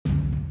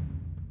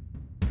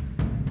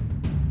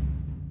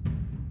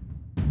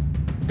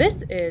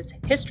This is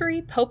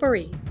History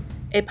Potpourri,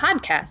 a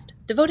podcast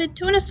devoted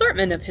to an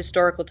assortment of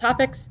historical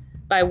topics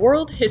by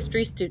world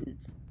history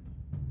students.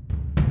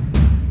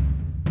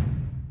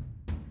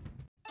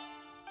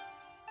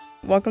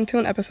 Welcome to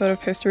an episode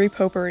of History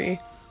Potpourri.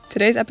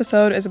 Today's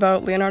episode is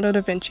about Leonardo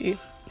da Vinci.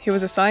 He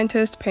was a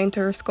scientist,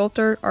 painter,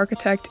 sculptor,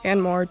 architect,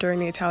 and more during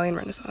the Italian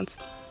Renaissance.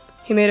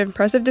 He made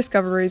impressive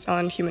discoveries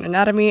on human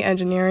anatomy,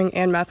 engineering,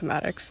 and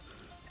mathematics.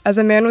 As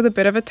a man with a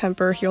bit of a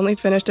temper, he only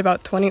finished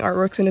about 20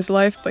 artworks in his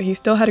life, but he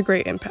still had a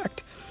great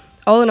impact.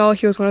 All in all,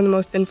 he was one of the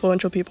most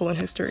influential people in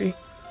history.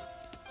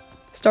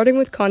 Starting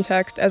with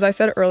context, as I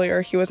said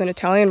earlier, he was an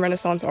Italian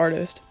Renaissance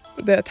artist.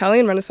 The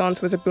Italian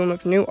Renaissance was a boom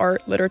of new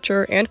art,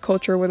 literature, and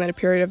culture within a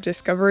period of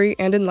discovery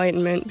and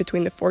enlightenment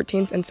between the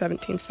 14th and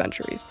 17th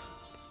centuries.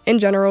 In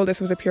general,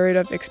 this was a period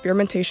of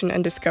experimentation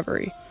and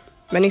discovery.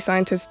 Many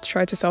scientists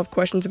tried to solve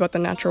questions about the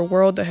natural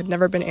world that had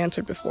never been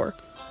answered before.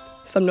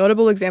 Some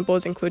notable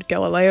examples include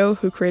Galileo,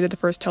 who created the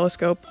first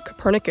telescope,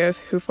 Copernicus,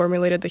 who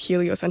formulated the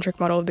heliocentric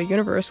model of the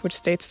universe, which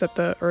states that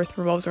the Earth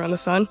revolves around the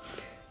sun,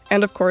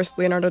 and of course,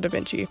 Leonardo da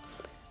Vinci.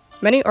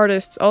 Many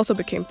artists also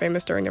became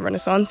famous during the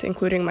Renaissance,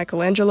 including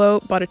Michelangelo,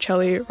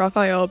 Botticelli,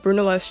 Raphael,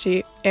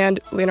 Brunelleschi, and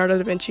Leonardo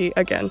da Vinci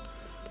again.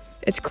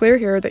 It's clear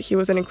here that he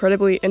was an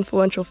incredibly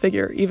influential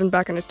figure even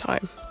back in his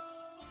time.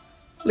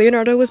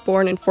 Leonardo was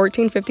born in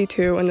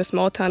 1452 in the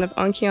small town of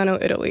Anciano,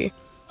 Italy.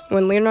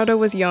 When Leonardo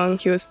was young,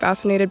 he was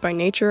fascinated by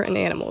nature and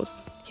animals.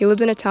 He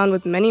lived in a town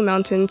with many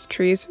mountains,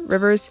 trees,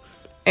 rivers,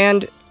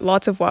 and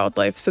lots of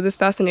wildlife, so this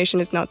fascination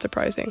is not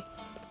surprising.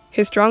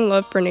 His strong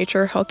love for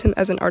nature helped him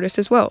as an artist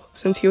as well,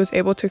 since he was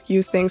able to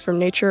use things from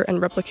nature and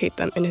replicate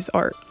them in his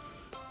art.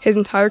 His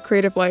entire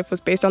creative life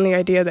was based on the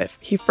idea that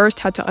he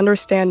first had to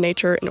understand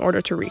nature in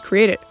order to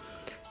recreate it.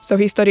 So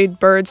he studied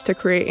birds to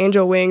create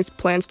angel wings,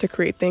 plants to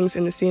create things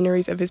in the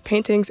sceneries of his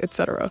paintings,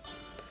 etc.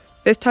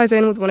 This ties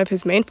in with one of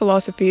his main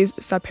philosophies,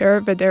 sapere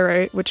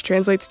vedere, which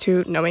translates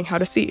to knowing how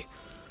to see.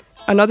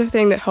 Another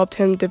thing that helped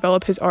him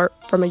develop his art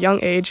from a young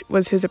age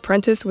was his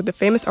apprentice with the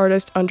famous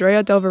artist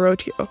Andrea del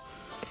Verrocchio.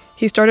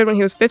 He started when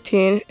he was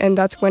 15, and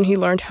that's when he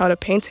learned how to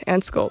paint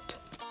and sculpt.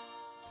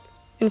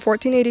 In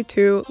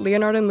 1482,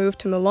 Leonardo moved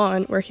to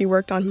Milan, where he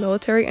worked on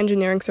military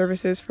engineering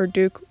services for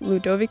Duke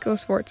Ludovico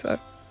Sforza.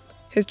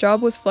 His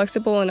job was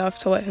flexible enough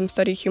to let him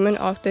study human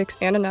optics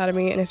and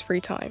anatomy in his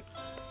free time.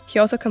 He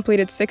also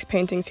completed 6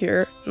 paintings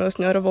here, most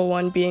notable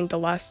one being The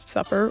Last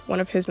Supper, one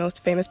of his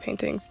most famous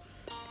paintings.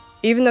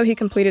 Even though he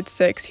completed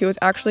 6, he was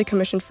actually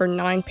commissioned for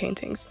 9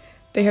 paintings.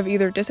 They have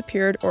either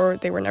disappeared or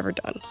they were never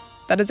done.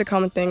 That is a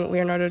common thing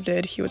Leonardo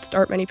did. He would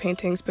start many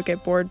paintings but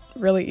get bored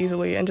really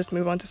easily and just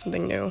move on to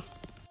something new.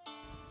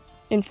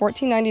 In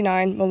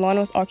 1499, Milan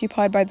was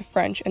occupied by the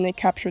French and they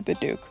captured the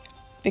Duke.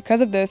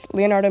 Because of this,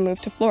 Leonardo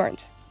moved to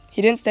Florence.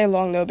 He didn't stay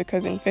long though,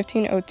 because in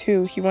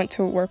 1502 he went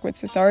to work with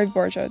Cesare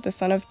Borgia, the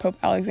son of Pope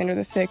Alexander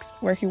VI,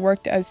 where he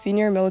worked as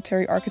senior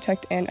military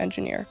architect and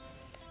engineer.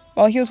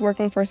 While he was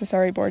working for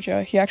Cesare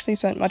Borgia, he actually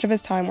spent much of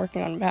his time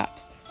working on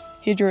maps.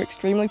 He drew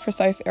extremely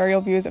precise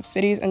aerial views of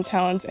cities and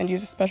towns and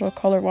used a special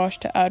color wash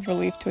to add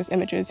relief to his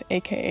images,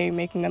 aka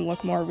making them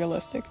look more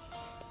realistic.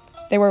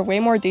 They were way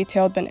more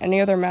detailed than any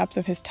other maps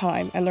of his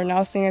time, and they're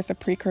now seen as the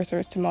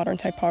precursors to modern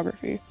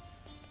typography.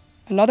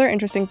 Another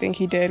interesting thing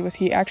he did was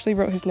he actually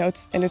wrote his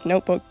notes in his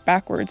notebook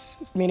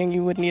backwards, meaning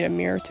you would need a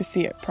mirror to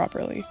see it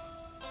properly.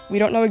 We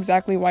don't know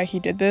exactly why he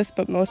did this,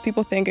 but most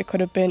people think it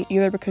could have been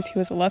either because he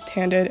was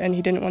left-handed and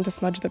he didn't want to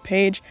smudge the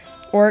page,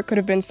 or it could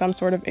have been some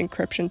sort of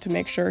encryption to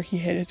make sure he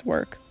hid his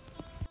work.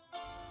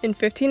 In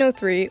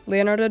 1503,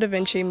 Leonardo da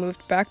Vinci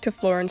moved back to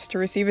Florence to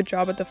receive a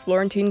job at the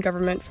Florentine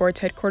government for its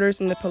headquarters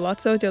in the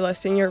Palazzo della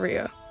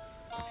Signoria.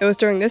 It was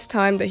during this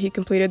time that he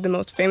completed the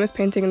most famous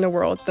painting in the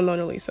world, the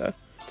Mona Lisa.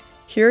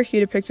 Here, he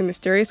depicts a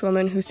mysterious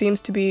woman who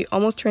seems to be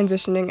almost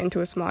transitioning into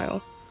a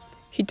smile.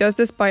 He does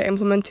this by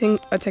implementing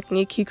a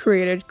technique he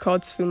created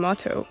called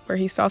sfumato, where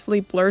he softly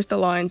blurs the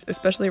lines,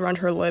 especially around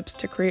her lips,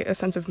 to create a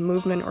sense of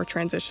movement or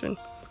transition.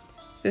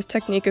 This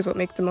technique is what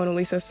makes the Mona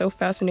Lisa so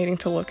fascinating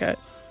to look at.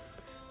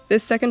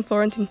 This second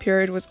Florentine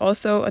period was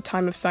also a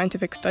time of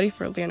scientific study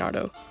for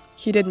Leonardo.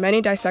 He did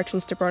many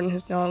dissections to broaden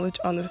his knowledge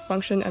on the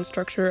function and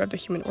structure of the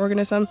human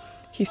organism,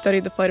 he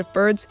studied the flight of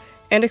birds,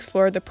 and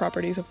explored the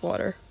properties of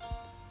water.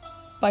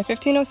 By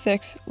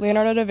 1506,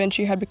 Leonardo da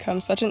Vinci had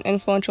become such an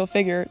influential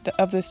figure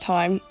of this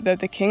time that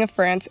the King of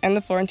France and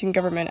the Florentine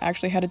government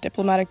actually had a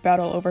diplomatic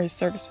battle over his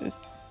services.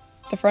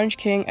 The French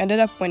king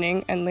ended up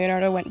winning, and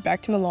Leonardo went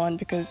back to Milan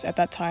because at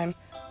that time,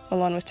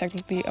 Milan was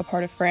technically a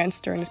part of France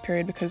during this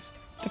period because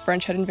the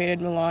French had invaded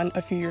Milan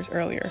a few years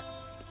earlier.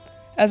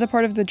 As a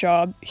part of the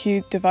job,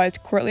 he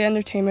devised courtly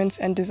entertainments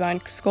and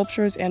designed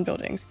sculptures and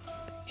buildings.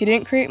 He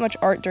didn't create much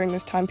art during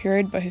this time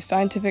period, but his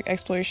scientific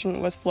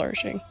exploration was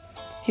flourishing.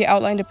 He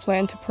outlined a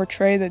plan to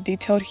portray the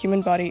detailed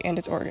human body and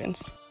its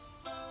organs.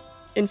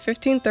 In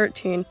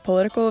 1513,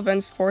 political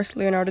events forced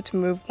Leonardo to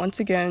move once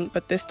again,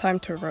 but this time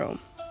to Rome.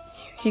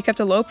 He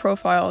kept a low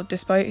profile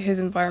despite his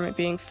environment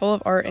being full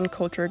of art and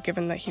culture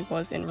given that he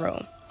was in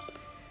Rome.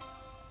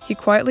 He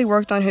quietly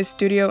worked on his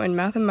studio in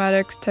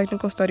mathematics,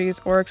 technical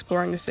studies, or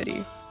exploring the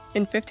city.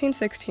 In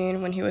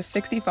 1516, when he was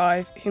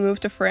 65, he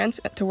moved to France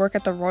to work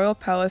at the royal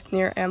palace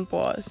near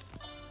Amboise.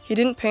 He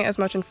didn't paint as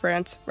much in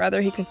France,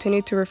 rather he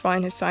continued to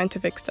refine his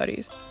scientific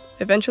studies.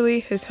 Eventually,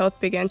 his health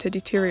began to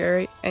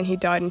deteriorate and he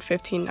died in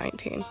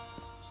 1519.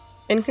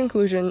 In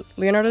conclusion,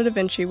 Leonardo da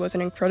Vinci was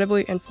an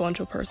incredibly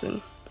influential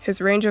person. His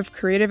range of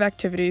creative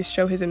activities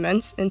show his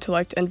immense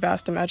intellect and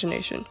vast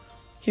imagination.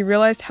 He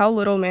realized how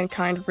little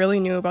mankind really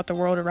knew about the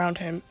world around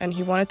him, and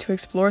he wanted to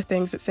explore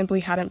things that simply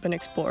hadn't been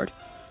explored.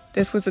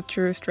 This was the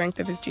true strength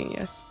of his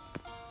genius.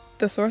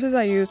 The sources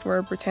I used were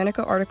a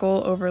Britannica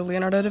article over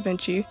Leonardo da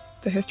Vinci,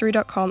 the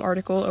History.com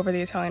article over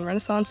the Italian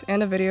Renaissance,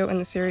 and a video in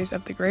the series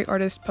of The Great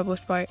Artist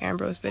published by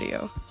Ambrose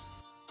Video.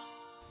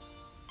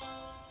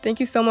 Thank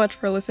you so much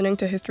for listening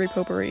to History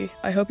Potpourri.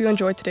 I hope you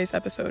enjoyed today's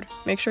episode.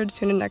 Make sure to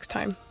tune in next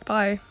time.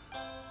 Bye!